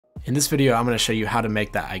In this video, I'm going to show you how to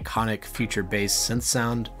make that iconic future-based synth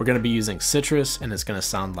sound. We're going to be using Sytrus, and it's going to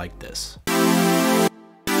sound like this.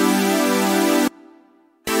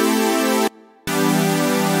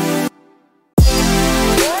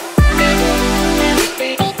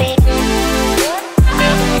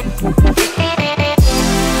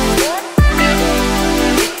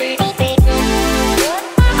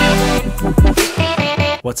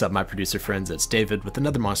 What's up, my producer friends? It's David with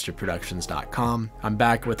another monsterproductions.com. I'm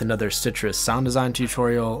back with another Sytrus sound design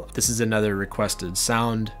tutorial. This is another requested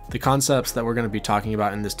sound. The concepts that we're going to be talking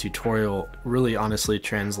about in this tutorial really honestly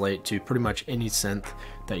translate to pretty much any synth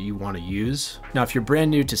that you want to use. Now, if you're brand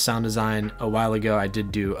new to sound design, a while ago I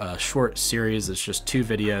did do a short series. It's just 2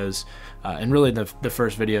 videos, and really the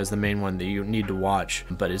first video is the main one that you need to watch,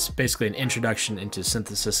 but it's basically an introduction into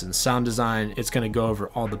synthesis and sound design. It's going to go over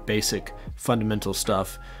all the basic fundamental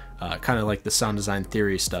stuff, kind of like the sound design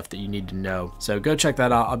theory stuff that you need to know. So go check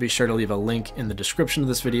that out. I'll be sure to leave a link in the description of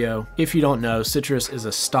this video. If you don't know, Sytrus is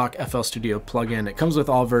a stock FL Studio plugin. It comes with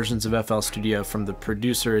all versions of FL Studio from the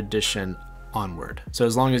producer edition onward. So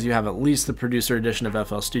as long as you have at least the producer edition of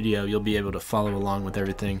FL Studio, you'll be able to follow along with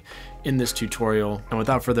everything in this tutorial. And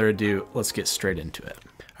without further ado, let's get straight into it.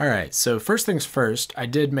 All right, so first things first, I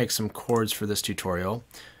did make some chords for this tutorial.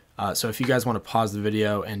 So if you guys want to pause the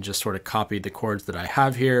video and just sort of copy the chords that I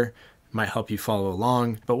have here, it might help you follow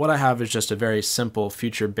along. But what I have is just a very simple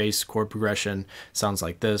future-based chord progression. Sounds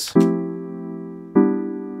like this.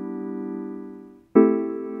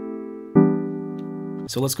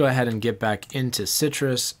 So let's go ahead and get back into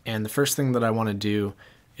Sytrus, and the first thing that I want to do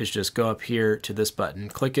is just go up here to this button,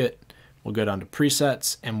 click it, we'll go down to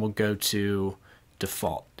presets, and we'll go to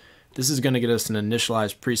default. This is going to get us an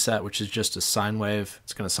initialized preset, which is just a sine wave.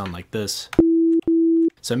 It's going to sound like this.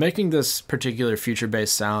 So making this particular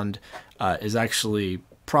future-based sound is actually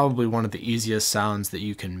probably one of the easiest sounds that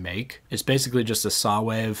you can make. It's basically just a saw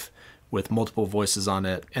wave with multiple voices on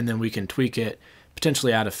it, and then we can tweak it,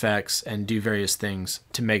 potentially add effects, and do various things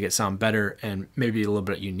to make it sound better and maybe a little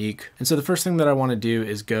bit unique. And so the first thing that I want to do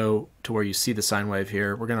is go to where you see the sine wave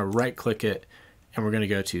here. We're going to right click it and we're going to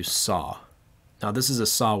go to saw. Now this is a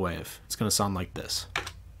saw wave. It's going to sound like this.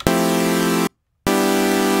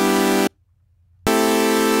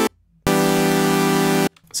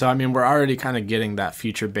 So I mean, we're already kind of getting that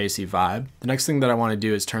future bassy vibe. The next thing that I want to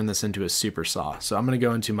do is turn this into a super saw. So I'm going to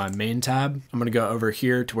go into my main tab. I'm going to go over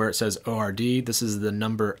here to where it says ORD. This is the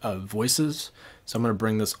number of voices. So I'm going to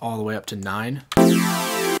bring this all the way up to 9.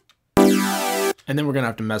 And then we're going to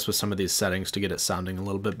have to mess with some of these settings to get it sounding a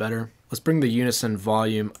little bit better. Let's bring the Unison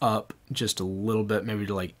volume up just a little bit, maybe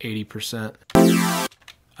to like 80%.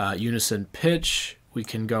 Unison pitch, we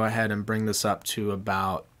can go ahead and bring this up to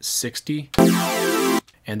about 60.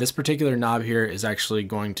 And this particular knob here is actually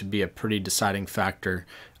going to be a pretty deciding factor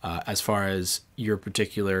as far as your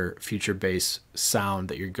particular future bass sound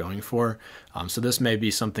that you're going for. So this may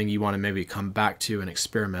be something you want to maybe come back to and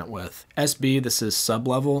experiment with. SB, this is sub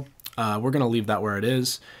level. We're going to leave that where it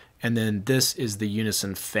is. And then this is the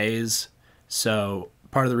Unison phase. So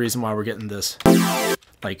part of the reason why we're getting this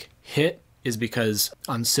like hit is because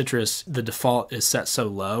on Sytrus, the default is set so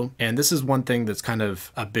low. And this is one thing that's kind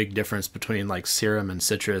of a big difference between like Serum and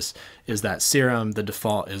Sytrus, is that Serum, the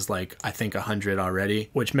default is like, I think 100 already,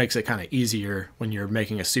 which makes it kind of easier when you're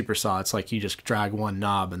making a super saw. It's like you just drag one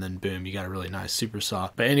knob and then boom, you got a really nice super saw.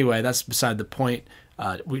 But anyway, that's beside the point.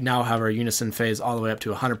 We now have our Unison phase all the way up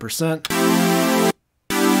to 100%.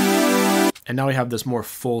 And now we have this more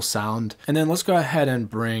full sound. And then let's go ahead and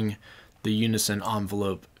bring the Unison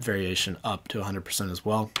envelope variation up to 100% as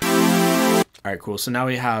well. All right, cool. So now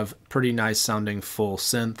we have pretty nice sounding full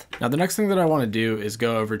synth. Now the next thing that I want to do is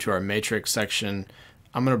go over to our matrix section.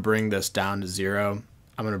 I'm going to bring this down to 0.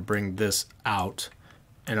 I'm going to bring this out,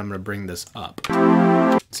 and I'm going to bring this up.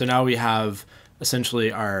 So now we have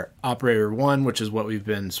essentially our operator 1, which is what we've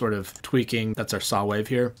been sort of tweaking. That's our saw wave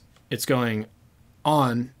here. It's going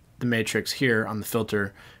on the matrix here on the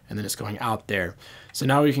filter, and then it's going out there. So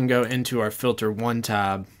now we can go into our filter 1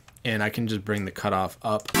 tab, and I can just bring the cutoff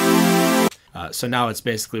up. So now it's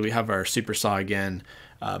basically, we have our super saw again,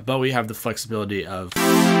 but we have the flexibility of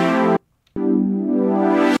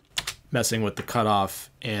messing with the cutoff,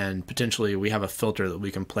 and potentially we have a filter that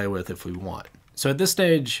we can play with if we want. So at this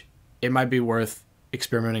stage, it might be worth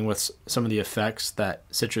experimenting with some of the effects that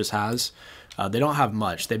Sytrus has. They don't have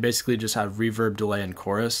much. They basically just have reverb, delay, and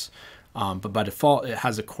chorus. But by default, it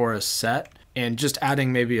has a chorus set, and just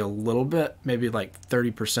adding maybe a little bit, maybe like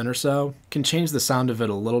 30% or so, can change the sound of it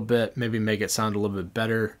a little bit, maybe make it sound a little bit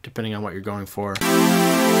better, depending on what you're going for.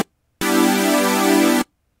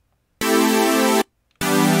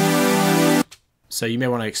 So you may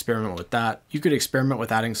want to experiment with that. You could experiment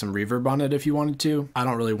with adding some reverb on it if you wanted to. I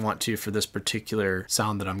don't really want to for this particular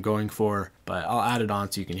sound that I'm going for, but I'll add it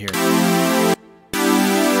on so you can hear it.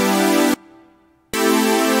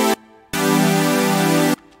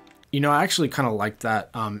 You know, I actually kind of like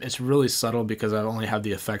that. It's really subtle because I only have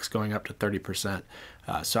the effects going up to 30%.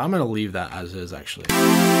 So I'm going to leave that as is actually.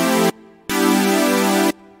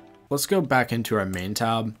 Let's go back into our main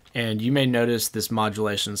tab, and you may notice this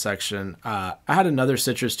modulation section. I had another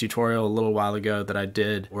Sytrus tutorial a little while ago that I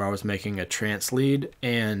did where I was making a trance lead,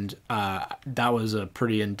 and that was a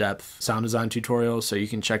pretty in-depth sound design tutorial, so you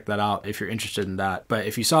can check that out if you're interested in that. But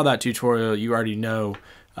if you saw that tutorial, you already know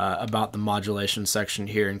about the modulation section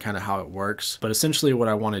here and kind of how it works. But essentially what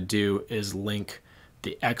I want to do is link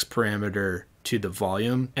the X parameter to the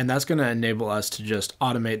volume, and that's going to enable us to just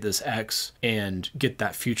automate this X and get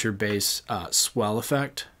that future bass swell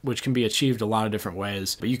effect, which can be achieved a lot of different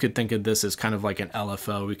ways. But you could think of this as kind of like an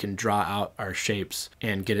LFO. We can draw out our shapes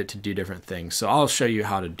and get it to do different things. So I'll show you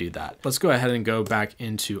how to do that. Let's go ahead and go back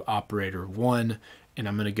into operator 1, and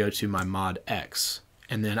I'm going to go to my mod X,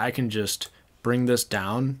 and then I can just bring this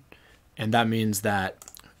down, and that means that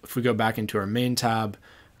if we go back into our main tab,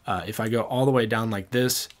 if I go all the way down like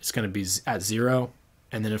this, it's going to be at 0.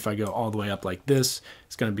 And then if I go all the way up like this,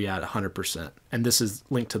 it's going to be at 100%. And this is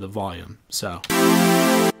linked to the volume. So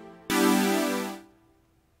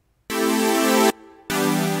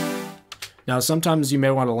now sometimes you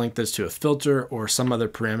may want to link this to a filter or some other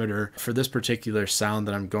parameter. For this particular sound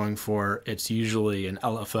that I'm going for, it's usually an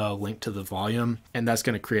LFO linked to the volume, and that's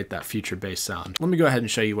going to create that future bass sound. Let me go ahead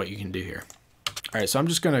and show you what you can do here. All right, so I'm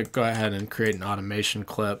just going to go ahead and create an automation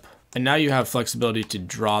clip. And now you have flexibility to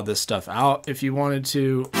draw this stuff out if you wanted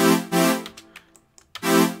to.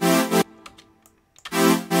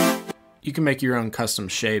 You can make your own custom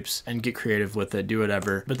shapes and get creative with it, do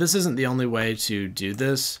whatever. But this isn't the only way to do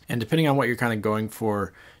this. And depending on what you're kind of going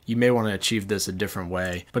for, you may want to achieve this a different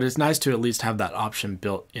way. But it's nice to at least have that option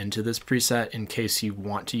built into this preset in case you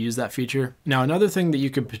want to use that feature. Now, another thing that you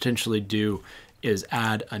could potentially do is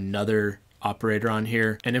add another operator on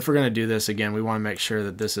here. And if we're going to do this again, we want to make sure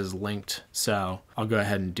that this is linked. So I'll go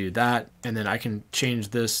ahead and do that. And then I can change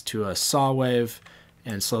this to a saw wave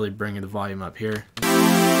and slowly bring the volume up here.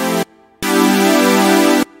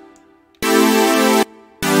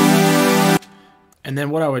 And then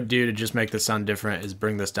what I would do to just make this sound different is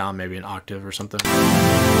bring this down maybe an octave or something.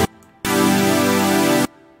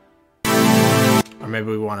 Or maybe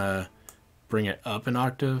we want to bring it up an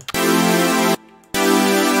octave.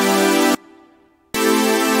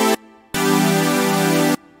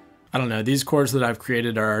 I don't know, these chords that I've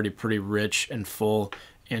created are already pretty rich and full,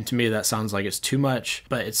 and to me that sounds like it's too much,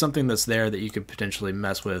 but it's something that's there that you could potentially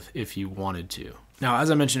mess with if you wanted to. Now, as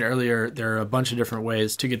I mentioned earlier, there are a bunch of different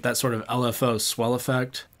ways to get that sort of LFO swell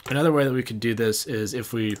effect. Another way that we could do this is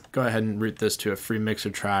if we go ahead and route this to a free mixer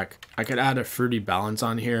track, I could add a fruity balance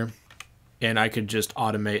on here, and I could just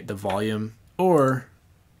automate the volume, or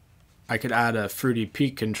I could add a fruity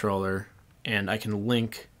peak controller, and I can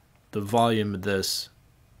link the volume of this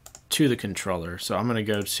to the controller. So I'm going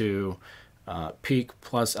to go to peak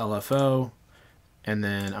plus LFO, and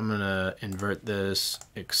then I'm going to invert this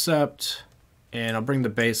accept, and I'll bring the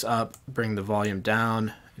bass up, bring the volume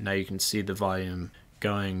down. Now you can see the volume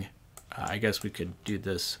going. I guess we could do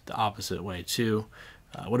this the opposite way too,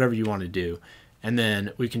 whatever you want to do. And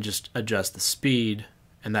then we can just adjust the speed,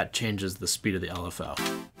 and that changes the speed of the LFO.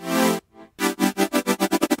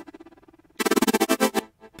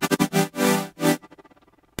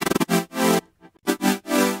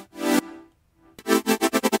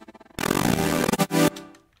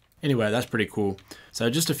 Anyway, that's pretty cool. So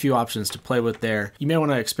just a few options to play with there. You may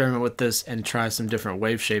want to experiment with this and try some different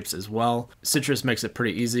wave shapes as well. Sytrus makes it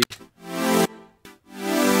pretty easy.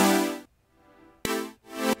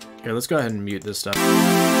 Here, let's go ahead and mute this stuff.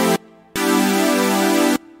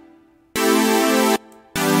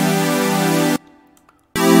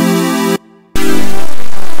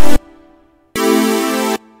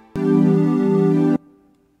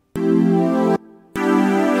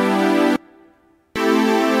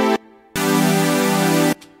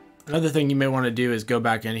 Another thing you may want to do is go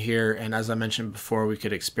back in here, and as I mentioned before, we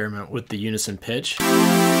could experiment with the unison pitch.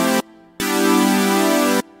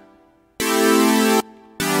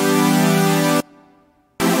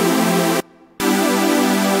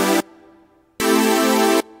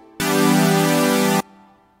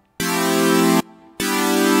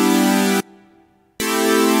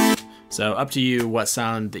 So up to you what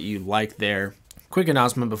sound that you like there. Quick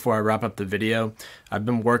announcement before I wrap up the video. I've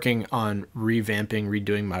been working on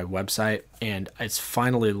redoing my website, and it's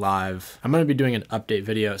finally live. I'm going to be doing an update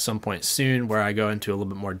video at some point soon where I go into a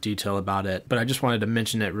little bit more detail about it, but I just wanted to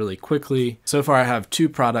mention it really quickly. So far I have 2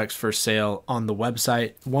 products for sale on the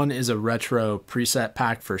website. One is a retro preset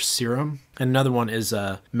pack for Serum, and another one is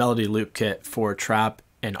a melody loop kit for trap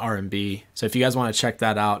and R&B. So if you guys want to check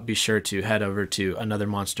that out, be sure to head over to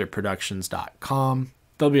anothermonsterproductions.com.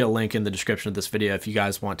 There'll be a link in the description of this video if you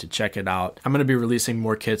guys want to check it out. I'm going to be releasing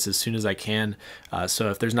more kits as soon as I can,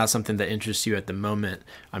 so if there's not something that interests you at the moment,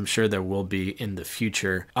 I'm sure there will be in the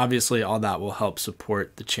future. Obviously, all that will help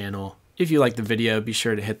support the channel. If you like the video, be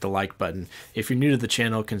sure to hit the like button. If you're new to the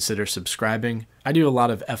channel, consider subscribing. I do a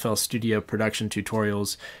lot of FL Studio production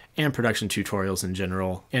tutorials and production tutorials in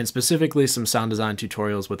general, and specifically some sound design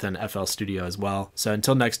tutorials within FL Studio as well. So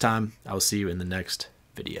until next time, I will see you in the next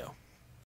video.